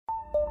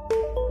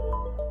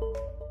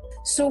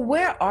So,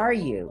 where are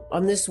you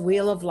on this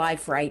wheel of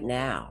life right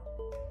now?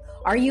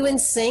 Are you in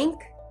sync?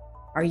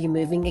 Are you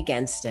moving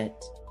against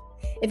it?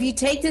 If you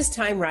take this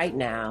time right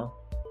now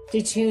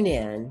to tune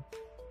in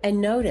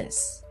and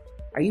notice,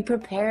 are you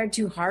prepared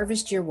to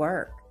harvest your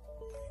work?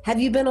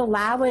 Have you been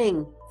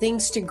allowing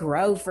things to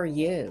grow for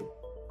you?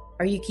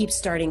 Or you keep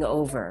starting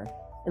over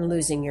and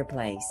losing your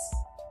place?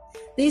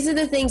 These are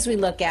the things we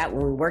look at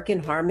when we work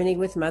in harmony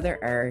with Mother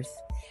Earth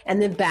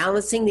and then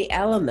balancing the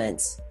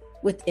elements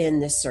within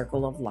this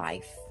circle of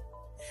life.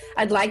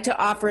 I'd like to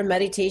offer a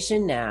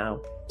meditation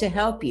now to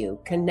help you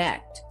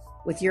connect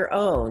with your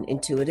own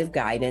intuitive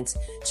guidance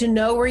to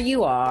know where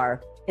you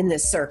are in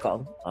this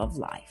circle of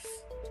life.